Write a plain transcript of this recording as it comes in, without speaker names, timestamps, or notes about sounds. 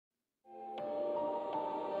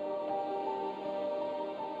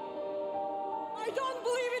I don't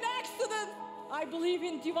believe in accident. I believe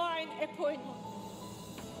in divine appointment.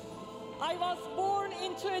 I was born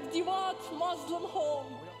into a devout Muslim home,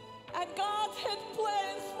 and God had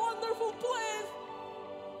plans, wonderful plans.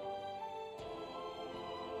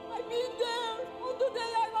 I've been there on the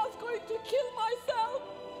day I was going to kill myself.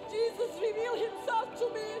 Jesus revealed himself to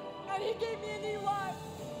me, and he gave me a new life.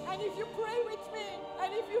 And if you pray with me,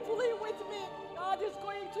 and if you believe with me, God is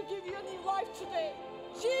going to give you a new life today.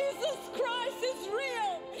 Jesus Christ is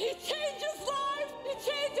real. He changes lives, he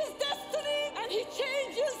changes destiny, and he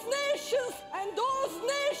changes nations. And those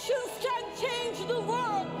nations can change the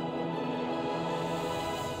world.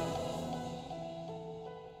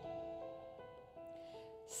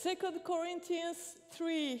 Second Corinthians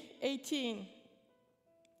 3:18.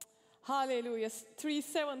 Hallelujah.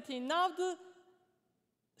 3:17. Now the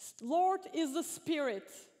Lord is the Spirit.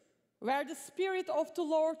 Where the Spirit of the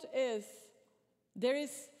Lord is, there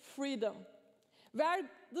is freedom. Where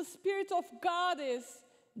the Spirit of God is,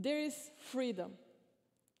 there is freedom.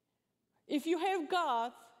 If you have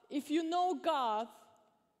God, if you know God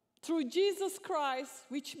through Jesus Christ,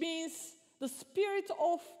 which means the Spirit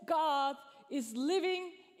of God is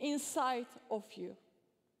living inside of you.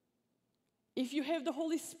 If you have the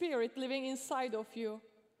Holy Spirit living inside of you,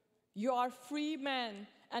 you are free man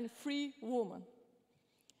and free woman.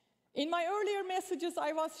 In my earlier messages,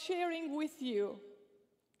 I was sharing with you,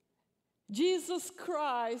 Jesus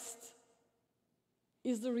Christ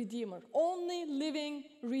is the Redeemer, only living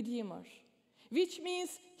Redeemer, which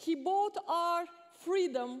means he bought our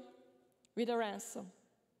freedom with a ransom,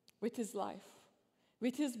 with his life,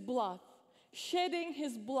 with his blood, shedding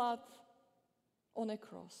his blood on a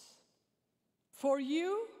cross. For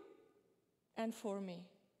you and for me.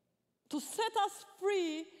 To set us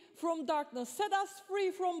free from darkness, set us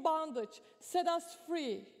free from bondage, set us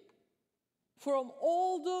free from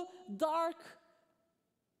all the dark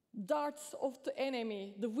darts of the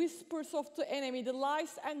enemy, the whispers of the enemy, the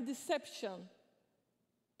lies and deception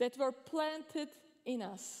that were planted in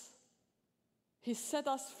us. He set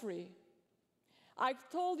us free. I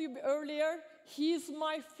told you earlier, he is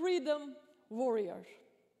my freedom warrior.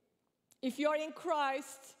 If you are in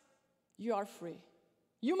Christ, you are free.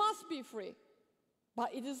 You must be free.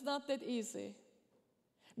 But it is not that easy.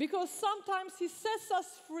 Because sometimes he sets us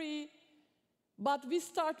free, but we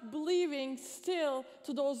start believing still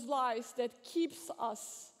to those lies that keeps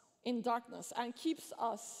us in darkness and keeps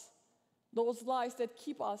us, those lies that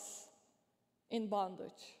keep us in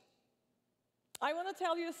bondage. I want to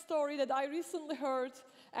tell you a story that I recently heard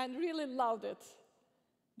and really loved it.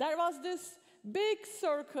 There was this big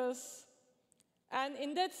circus, and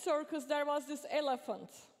in that circus there was this elephant.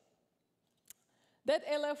 That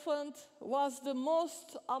elephant was the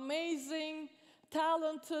most amazing,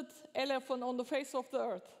 talented elephant on the face of the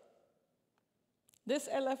earth. This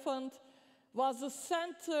elephant was the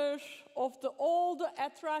center of all the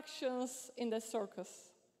attractions in the circus.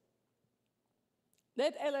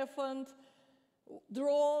 That elephant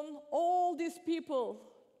drawn all these people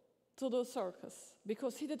to the circus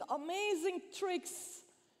because he did amazing tricks,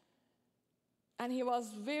 and he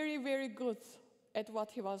was very, very good at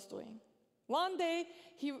what he was doing. One day,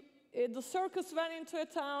 the circus went into a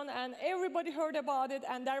town, and everybody heard about it,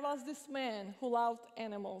 and there was this man who loved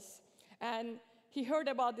animals. And he heard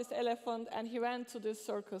about this elephant, and he went to this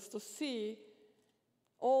circus to see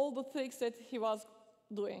all the things that he was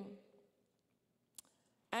doing.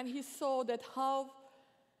 And he saw that how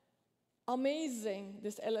amazing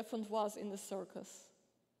this elephant was in the circus.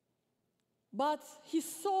 But he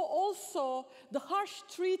saw also the harsh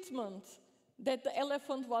treatment that the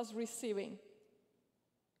elephant was receiving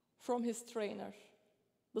from his trainer.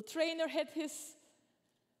 The trainer had his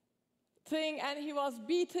thing, and he was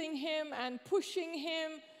beating him and pushing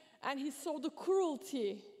him, and he saw the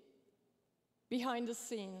cruelty behind the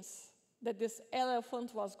scenes that this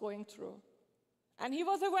elephant was going through. And he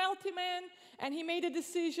was a wealthy man, and he made a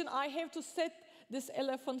decision, I have to set this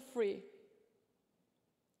elephant free.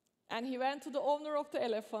 And he went to the owner of the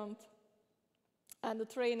elephant and the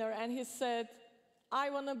trainer, and he said,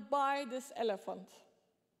 I want to buy this elephant.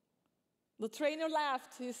 The trainer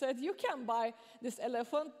laughed. He said, you can't buy this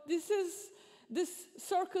elephant. This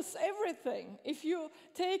circus everything. If you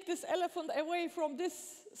take this elephant away from this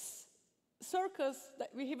circus,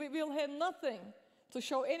 we will have nothing to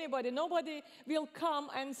show anybody. Nobody will come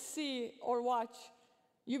and see or watch.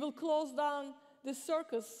 You will close down this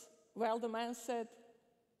circus. Well, the man said,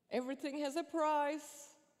 everything has a price,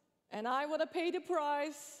 and I want to pay the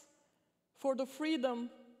price for the freedom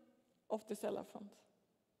of this elephant,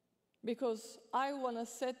 because I want to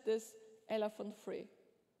set this elephant free.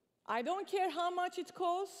 I don't care how much it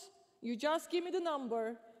costs. You just give me the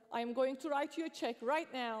number. I'm going to write you a check right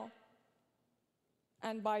now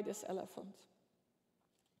and buy this elephant.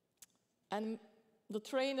 And the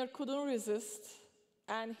trainer couldn't resist,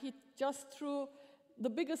 and he just threw the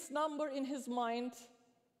biggest number in his mind.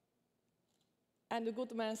 And the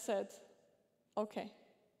good man said, okay,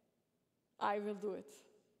 I will do it.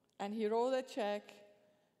 And he wrote a check,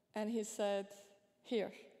 and he said,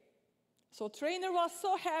 here. So trainer was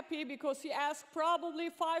so happy because he asked probably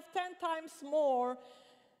 5, 10 times more.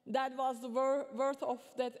 That was the worth of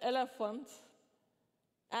that elephant.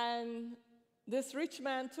 And this rich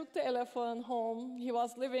man took the elephant home. He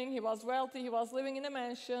was wealthy, he was living in a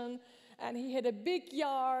mansion, and he had a big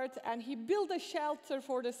yard, and he built a shelter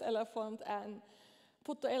for this elephant and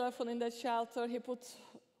put the elephant in that shelter. He put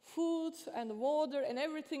food and water and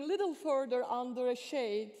everything a little further under a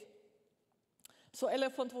shade, so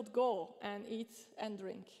elephant would go and eat and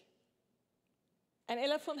drink. And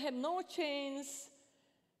elephant had no chains.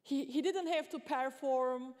 He didn't have to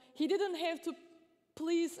perform. He didn't have to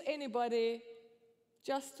please anybody,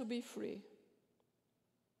 just to be free.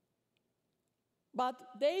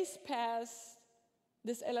 But days passed,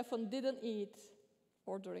 this elephant didn't eat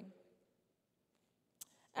or drink.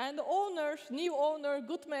 And the owner, new owner,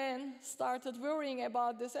 good man, started worrying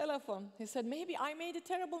about this elephant. He said, maybe I made a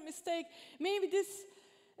terrible mistake. Maybe this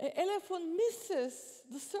elephant misses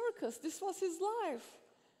the circus. This was his life.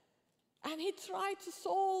 And he tried to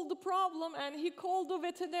solve the problem, and he called the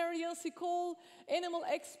veterinarians, he called animal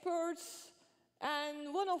experts,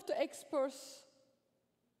 and one of the experts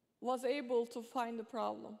was able to find the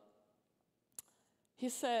problem. He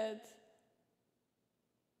said,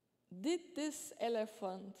 did this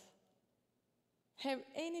elephant have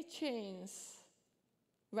any chains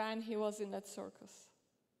when he was in that circus?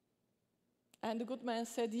 And the good man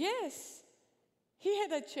said, yes, he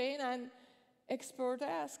had a chain. And expert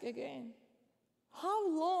asked again, how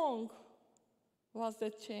long was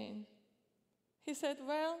that chain? He said,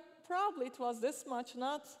 well, probably it was this much,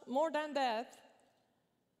 not more than that.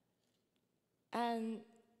 And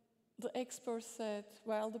the expert said,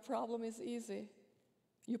 well, the problem is easy.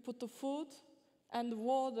 You put the food and the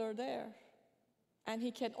water there, and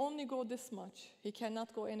he can only go this much. He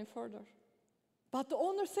cannot go any further. But the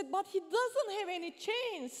owner said, but he doesn't have any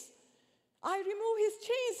chains. I remove his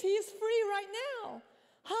chains. He is free right now.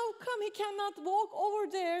 How come he cannot walk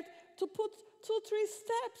over there to put 2, 3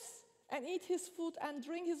 steps and eat his food and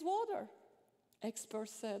drink his water? Expert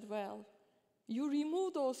said, well, you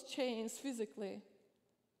remove those chains physically,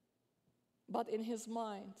 but in his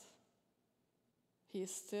mind, he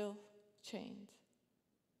is still chained.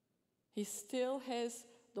 He still has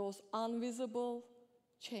those invisible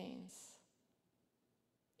chains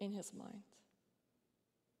in his mind.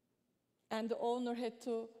 And the owner had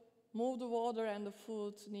to move the water and the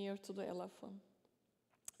food near to the elephant.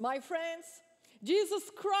 My friends, Jesus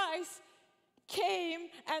Christ came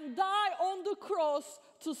and died on the cross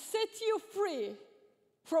to set you free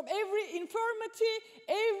from every infirmity,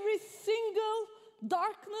 every single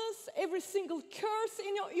darkness, every single curse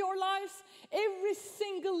in your lives, every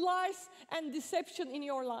single lies and deception in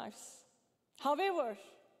your lives. However,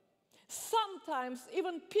 sometimes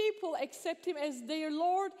even people accept him as their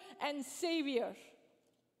Lord and Savior.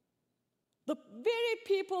 The very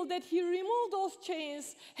people that he removed those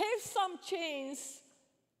chains have some chains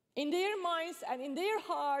in their minds and in their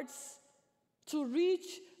hearts to reach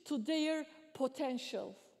to their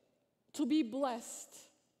potential, to be blessed,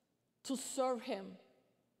 to serve him,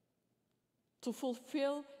 to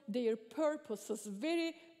fulfill their purposes,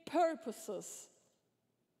 very purposes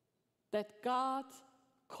that God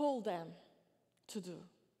called them to do.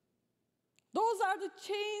 Those are the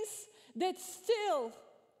chains that still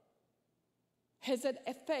has an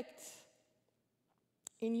effect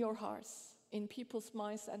in your hearts, in people's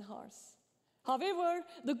minds and hearts. However,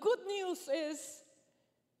 the good news is,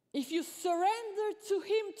 if you surrender to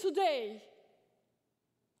him today,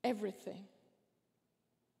 everything,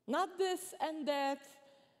 not this and that,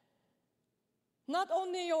 not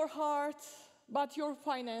only your heart, but your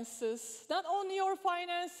finances, not only your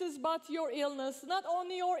finances, but your illness, not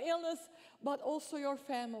only your illness, but also your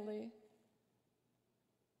family.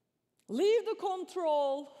 Leave the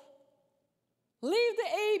control, leave the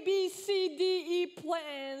A, B, C, D, E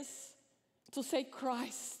plans to say,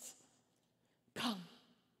 Christ, come.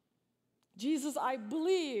 Jesus, I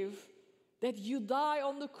believe that you died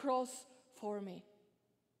on the cross for me.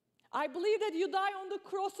 I believe that you died on the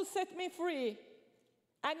cross to set me free.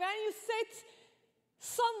 And when you set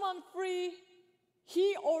someone free,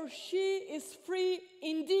 he or she is free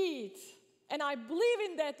indeed. And I believe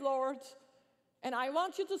in that, Lord. And I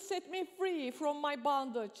want you to set me free from my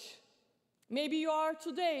bondage. Maybe you are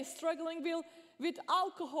today struggling with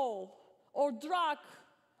alcohol or drug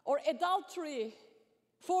or adultery,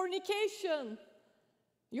 fornication.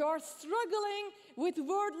 You are struggling with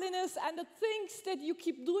worldliness and the things that you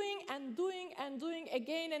keep doing and doing and doing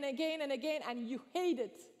again and again and again, and you hate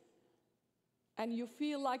it. And you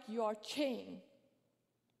feel like you are chained,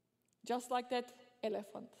 just like that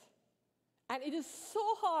elephant. And it is so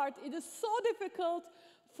hard, it is so difficult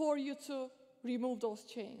for you to remove those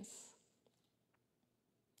chains.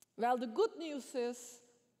 Well, the good news is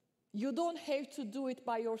you don't have to do it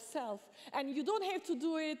by yourself. And you don't have to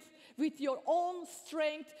do it with your own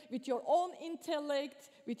strength, with your own intellect,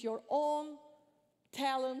 with your own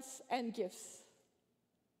talents and gifts.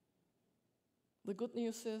 The good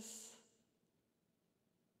news is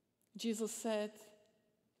Jesus said,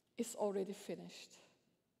 it's already finished.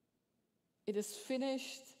 It is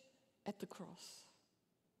finished at the cross.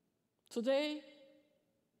 Today,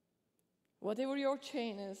 whatever your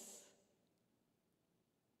chain is,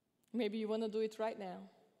 maybe you want to do it right now,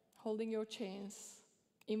 holding your chains,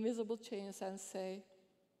 invisible chains, and say,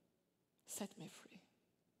 set me free.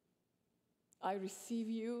 I receive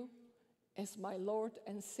you as my Lord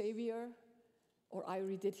and Savior, or I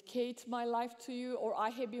rededicate my life to you, or I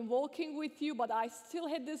have been walking with you, but I still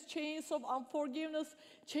had these chains of unforgiveness,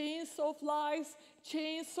 chains of lies,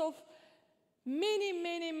 chains of many,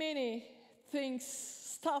 many, many things,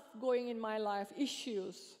 stuff going in my life,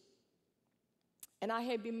 issues. And I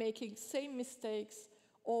have been making same mistakes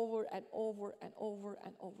over and over and over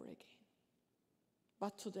and over again.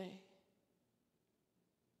 But today,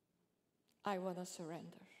 I want to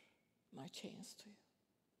surrender my chains to you.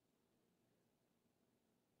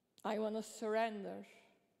 I want to surrender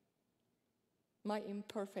my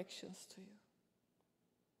imperfections to you.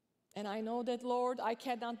 And I know that, Lord, I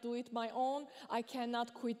cannot do it my own. I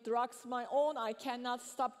cannot quit drugs my own. I cannot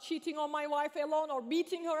stop cheating on my wife alone or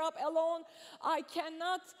beating her up alone. I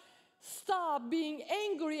cannot stop being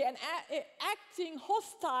angry and acting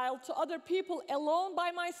hostile to other people alone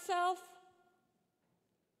by myself.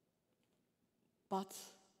 But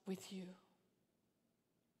with you,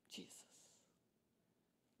 Jesus.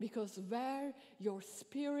 Because where your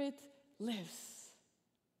spirit lives,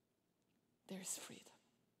 there's freedom.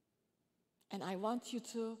 And I want you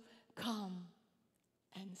to come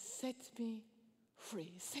and set me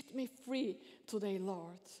free. Set me free today,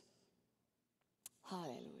 Lord.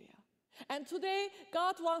 Hallelujah. And today,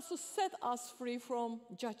 God wants to set us free from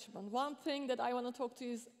judgment. One thing that I want to talk to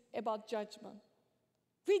you is about judgment.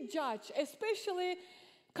 We judge, especially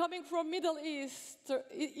coming from Middle East,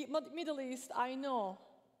 I know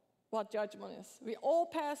what judgment is. We all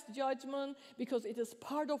pass judgment because it is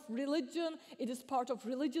part of religion, it is part of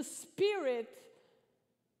religious spirit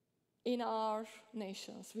in our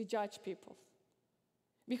nations. We judge people.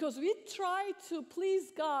 Because we try to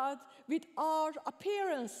please God with our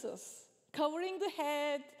appearances, covering the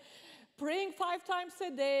head, praying 5 times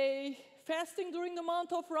a day, fasting during the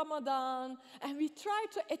month of Ramadan, and we try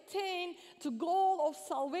to attain the goal of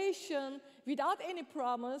salvation without any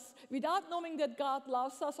promise, without knowing that God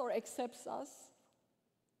loves us or accepts us.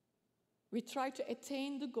 We try to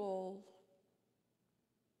attain the goal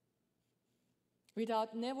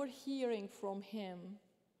without never hearing from Him,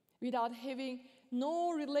 without having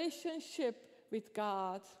no relationship with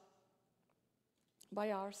God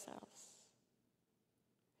by ourselves.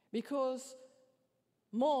 Because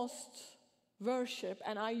most worship,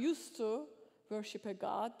 and I used to worship a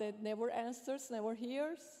God that never answers, never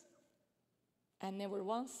hears, and never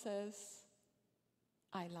once says,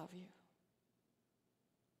 I love you.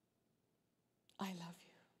 I love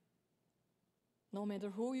you. No matter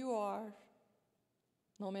who you are,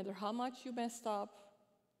 no matter how much you messed up,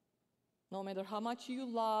 no matter how much you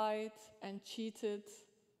lied and cheated,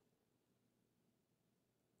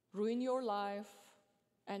 ruin your life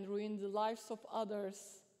and ruin the lives of others,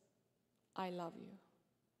 I love you.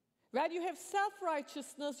 When you have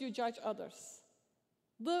self-righteousness, you judge others.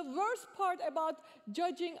 The worst part about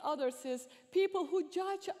judging others is people who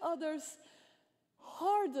judge others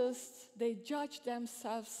hardest, they judge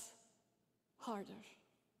themselves harder.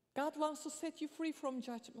 God wants to set you free from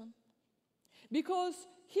judgment. Because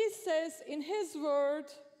He says in His word,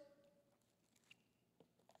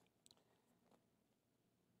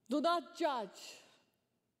 do not judge,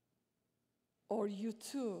 or you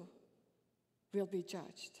too will be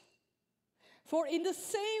judged. For in the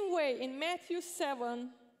same way, in Matthew 7,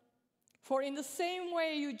 for in the same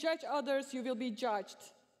way you judge others, you will be judged.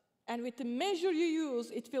 And with the measure you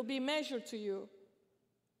use, it will be measured to you.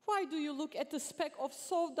 Why do you look at the speck of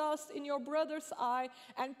sawdust in your brother's eye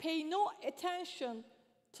and pay no attention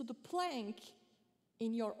to the plank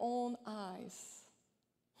in your own eyes.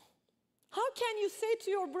 How can you say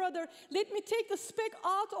to your brother, let me take the speck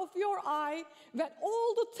out of your eye, when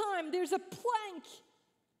all the time there's a plank,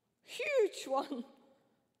 huge one,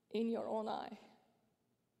 in your own eye?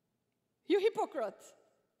 You hypocrite.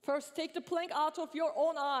 First take the plank out of your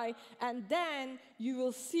own eye, and then you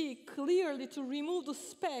will see clearly to remove the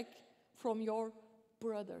speck from your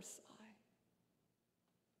brother's eye.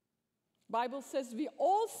 Bible says we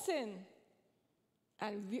all sin,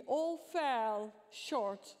 and we all fell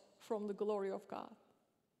short from the glory of God.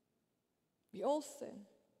 We all sin.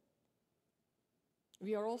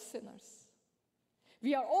 We are all sinners.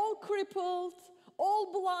 We are all crippled,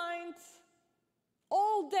 all blind,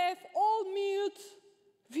 all deaf, all mute.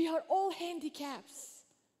 We are all handicaps.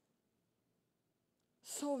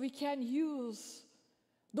 So we can use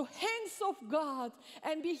the hands of God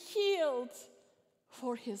and be healed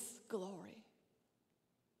for His glory.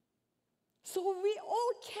 So we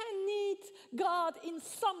all can need God in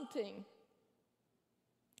something.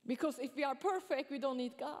 Because if we are perfect, we don't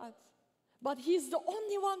need God. But He's the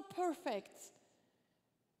only one perfect.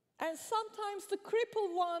 And sometimes the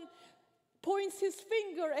crippled one points his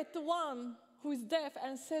finger at the one who is deaf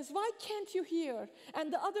and says, why can't you hear?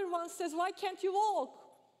 And the other one says, why can't you walk?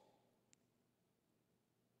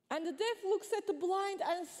 And the deaf looks at the blind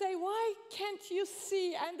and say, why can't you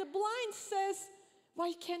see? And the blind says,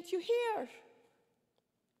 why can't you hear?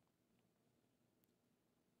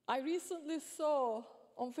 I recently saw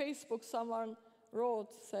on Facebook someone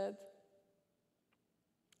said,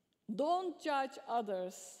 don't judge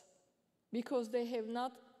others because they have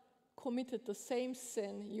not committed the same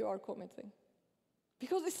sin you are committing.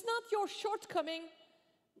 Because it's not your shortcoming,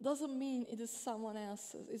 doesn't mean it is someone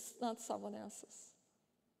else's. It's not someone else's.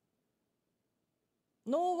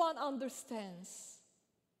 No one understands.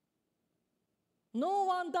 No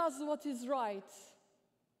one does what is right.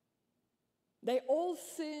 They all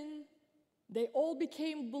sin. They all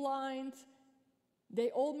became blind. They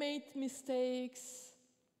all made mistakes.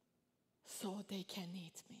 So they can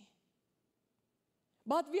need me.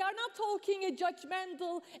 But we are not talking a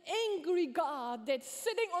judgmental, angry God that's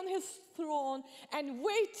sitting on His throne and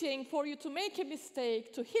waiting for you to make a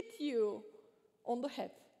mistake to hit you on the head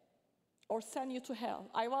or send you to hell.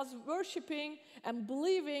 I was worshiping and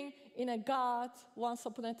believing in a God once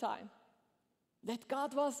upon a time. That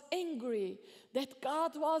God was angry, that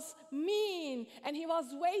God was mean, and He was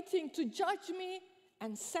waiting to judge me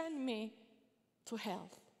and send me to hell.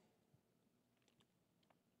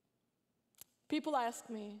 People ask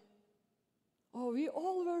me, oh, we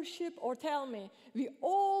all worship, or tell me, we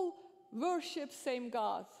all worship same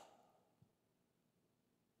God.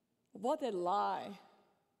 What a lie.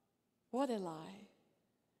 What a lie.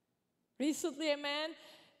 Recently, a man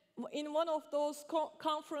in one of those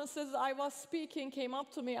conferences I was speaking came up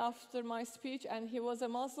to me after my speech, and he was a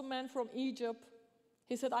Muslim man from Egypt.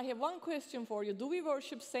 He said, I have one question for you. Do we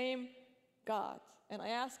worship same God? And I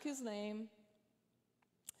asked his name.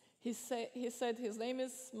 He said his name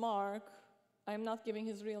is Mark. I'm not giving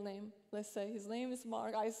his real name. Let's say his name is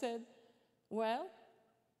Mark. I said, well,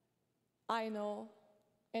 I know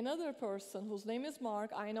another person whose name is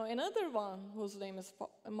Mark. I know another one whose name is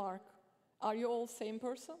Mark. Are you all same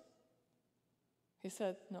person? He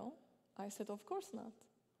said, no. I said, of course not.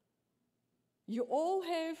 You all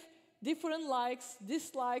have different likes,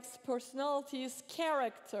 dislikes, personalities,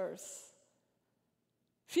 characters.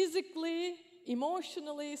 Physically,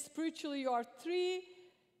 emotionally, spiritually, you are three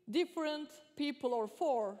different people, or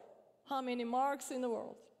four. How many Marks in the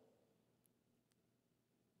world?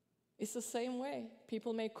 It's the same way.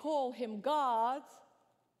 People may call Him God.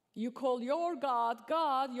 You call your God,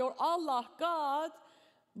 God, your Allah, God,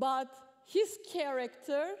 but His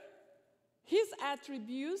character, His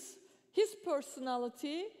attributes, His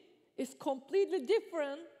personality is completely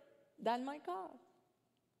different than my God.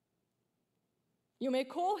 You may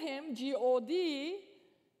call Him G-O-D,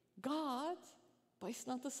 God, but it's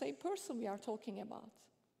not the same person we are talking about.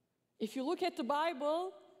 If you look at the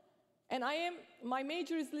Bible, and my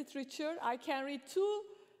major is literature, I can read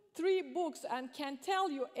 2-3 books and can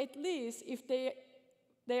tell you at least if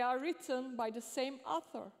they are written by the same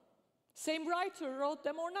author. Same writer wrote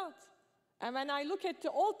them or not. And when I look at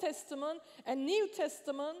the Old Testament and New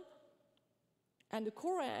Testament and the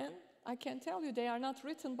Quran, I can tell you they are not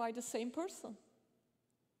written by the same person.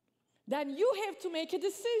 Then you have to make a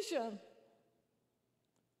decision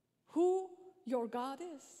who your God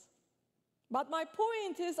is. But my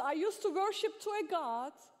point is, I used to worship to a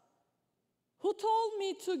God who told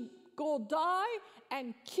me to go die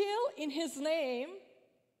and kill in His name,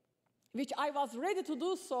 which I was ready to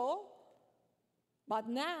do so. But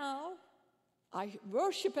now I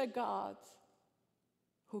worship a God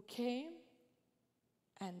who came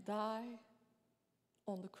and died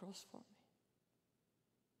on the cross for me.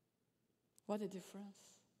 What a difference.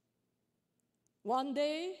 One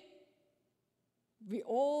day, we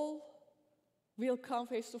all will come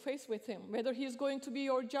face to face with him. Whether he's going to be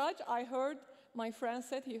your judge, I heard, my friend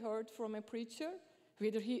said he heard from a preacher,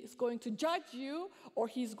 whether he is going to judge you or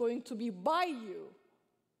he's going to be by you.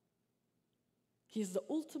 He's the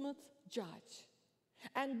ultimate judge.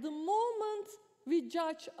 And the moment we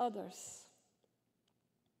judge others,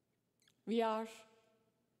 we are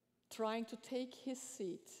trying to take his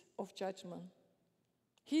seat of judgment,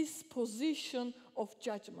 his position of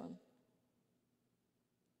judgment,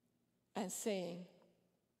 and saying,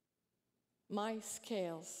 my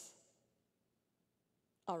scales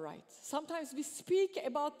are right. Sometimes we speak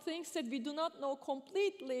about things that we do not know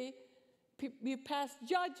completely. We pass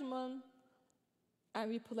judgment and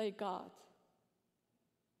we play God.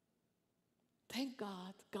 Thank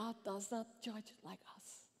God, God does not judge like us.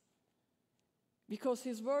 Because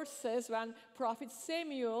his word says when Prophet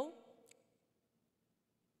Samuel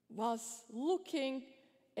was looking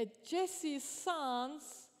at Jesse's sons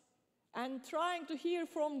and trying to hear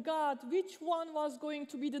from God which one was going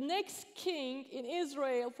to be the next king in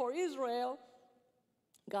Israel for Israel,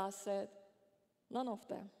 God said, none of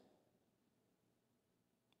them.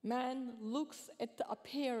 Man looks at the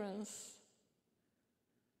appearance,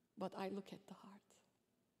 but I look at the heart.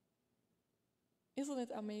 Isn't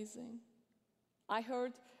it amazing? I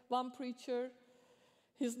heard one preacher,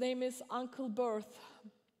 his name is Uncle Berth.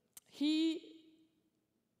 He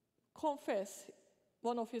confessed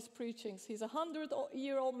one of his preachings. He's a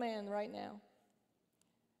 100-year-old man right now.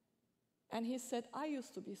 And he said, I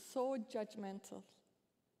used to be so judgmental,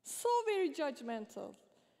 so very judgmental.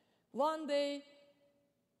 One day,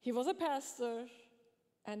 he was a pastor,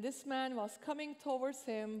 and this man was coming towards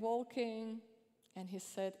him, walking, and he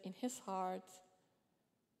said in his heart,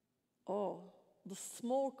 oh, the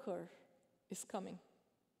smoker is coming,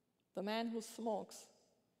 the man who smokes.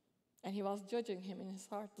 And he was judging him in his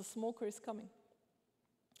heart, the smoker is coming.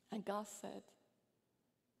 And God said,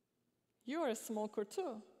 you're a smoker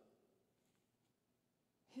too.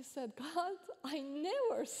 He said, God, I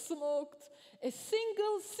never smoked a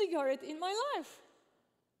single cigarette in my life.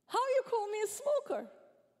 How you call me a smoker?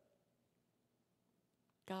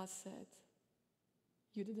 God said,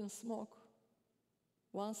 you didn't smoke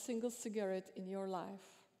one single cigarette in your life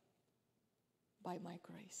by my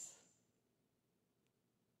grace,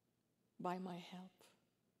 by my help.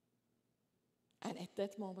 And at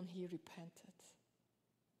that moment, he repented.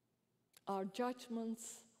 Our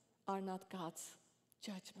judgments are not God's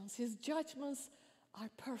judgments. His judgments are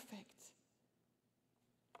perfect.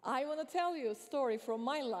 I want to tell you a story from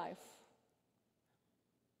my life.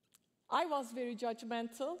 I was very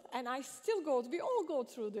judgmental, and I still we all go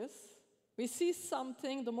through this. We see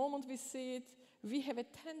something, the moment we see it, we have a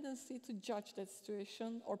tendency to judge that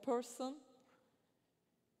situation or person.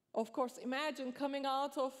 Of course, imagine coming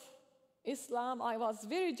out of Islam, I was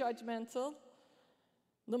very judgmental.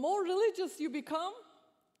 The more religious you become,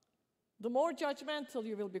 the more judgmental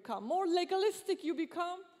you will become. More legalistic you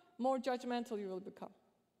become, more judgmental you will become.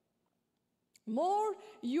 More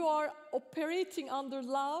you are operating under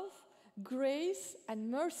love, grace,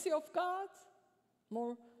 and mercy of God,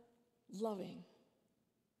 more loving,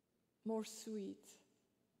 more sweet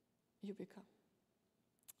you become.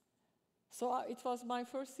 So it was my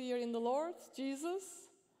first year in the Lord, Jesus,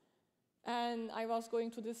 and I was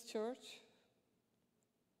going to this church,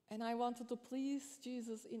 and I wanted to please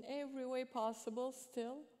Jesus in every way possible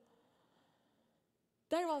still.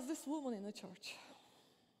 There was this woman in the church.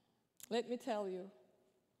 Let me tell you,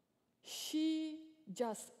 she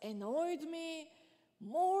just annoyed me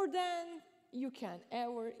more than you can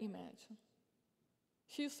ever imagine.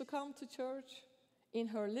 She used to come to church in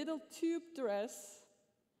her little tube dress,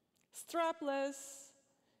 strapless,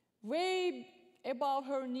 way above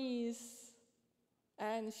her knees,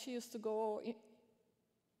 and she used to go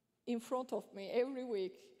in front of me every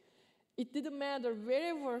week. It didn't matter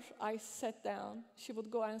wherever I sat down, she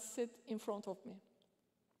would go and sit in front of me.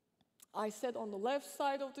 I sat on the left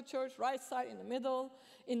side of the church, right side, in the middle,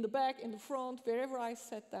 in the back, in the front, wherever I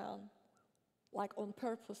sat down. Like on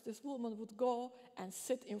purpose, this woman would go and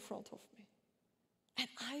sit in front of me. And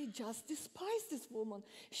I just despised this woman.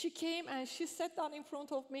 She came and she sat down in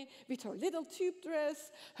front of me with her little tube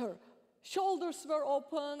dress, her shoulders were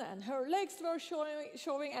open and her legs were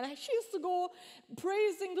showing, and she used to go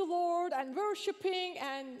praising the Lord and worshiping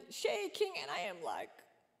and shaking, and I am like,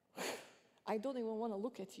 I don't even want to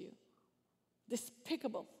look at you.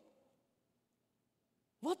 Despicable.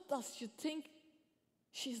 What does she think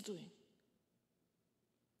she's doing.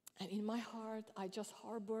 And in my heart, I just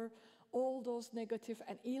harbor all those negative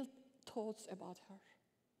and ill thoughts about her.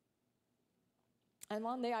 And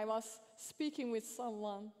one day I was speaking with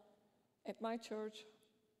someone at my church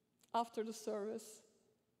after the service.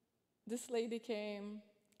 This lady came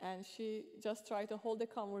and she just tried to hold a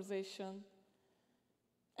conversation.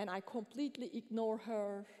 And I completely ignored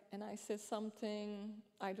her, and I said something,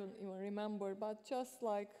 I don't even remember, but just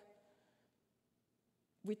like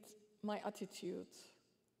with my attitude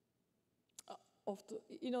of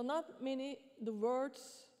not many the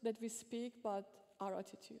words that we speak, but our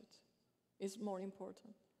attitude is more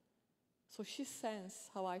important. So she sensed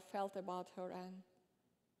how I felt about her, and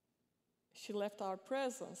she left our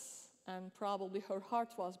presence, and probably her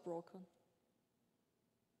heart was broken.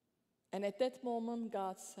 And at that moment,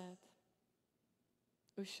 God said,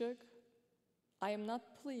 Işık, I am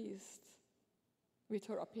not pleased with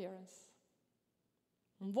her appearance.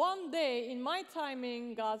 One day, in my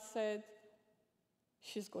timing, God said,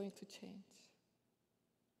 she's going to change.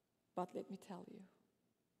 But let me tell you,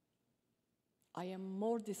 I am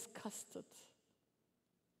more disgusted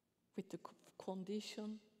with the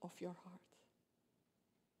condition of your heart.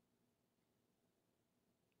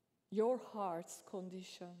 Your heart's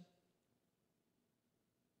condition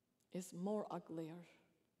is more uglier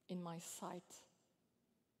in my sight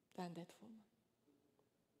than that woman.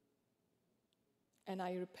 And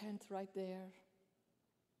I repent right there.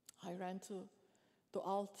 I ran to the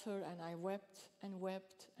altar and I wept and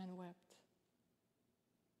wept and wept.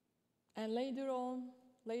 And later on,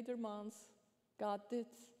 later months, God did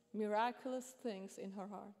miraculous things in her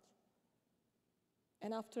heart.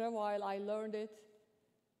 And after a while, I learned it.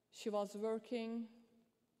 She was working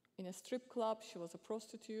in a strip club. She was a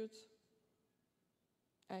prostitute.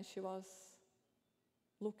 And she was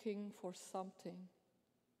looking for something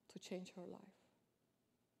to change her life.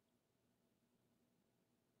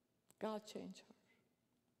 God changed her.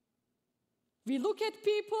 We look at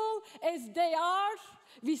people as they are.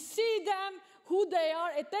 We see them who they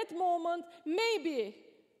are at that moment, maybe.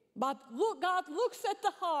 But God looks at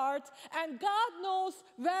the heart, and God knows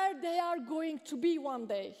where they are going to be one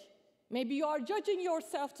day. Maybe you are judging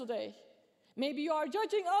yourself today. Maybe you are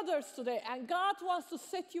judging others today, and God wants to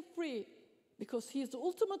set you free because He is the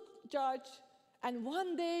ultimate judge. And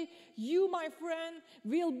one day, you, my friend,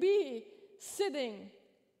 will be sitting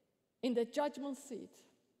in the judgment seat.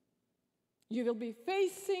 You will be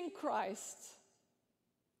facing Christ.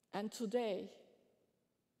 And today,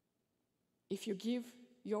 if you give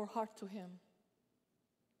your heart to Him,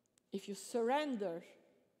 if you surrender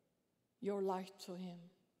your life to Him,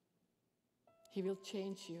 He will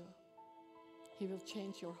change you. He will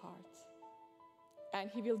change your heart. And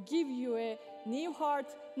He will give you a new heart,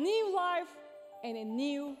 new life, and a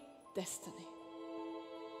new destiny.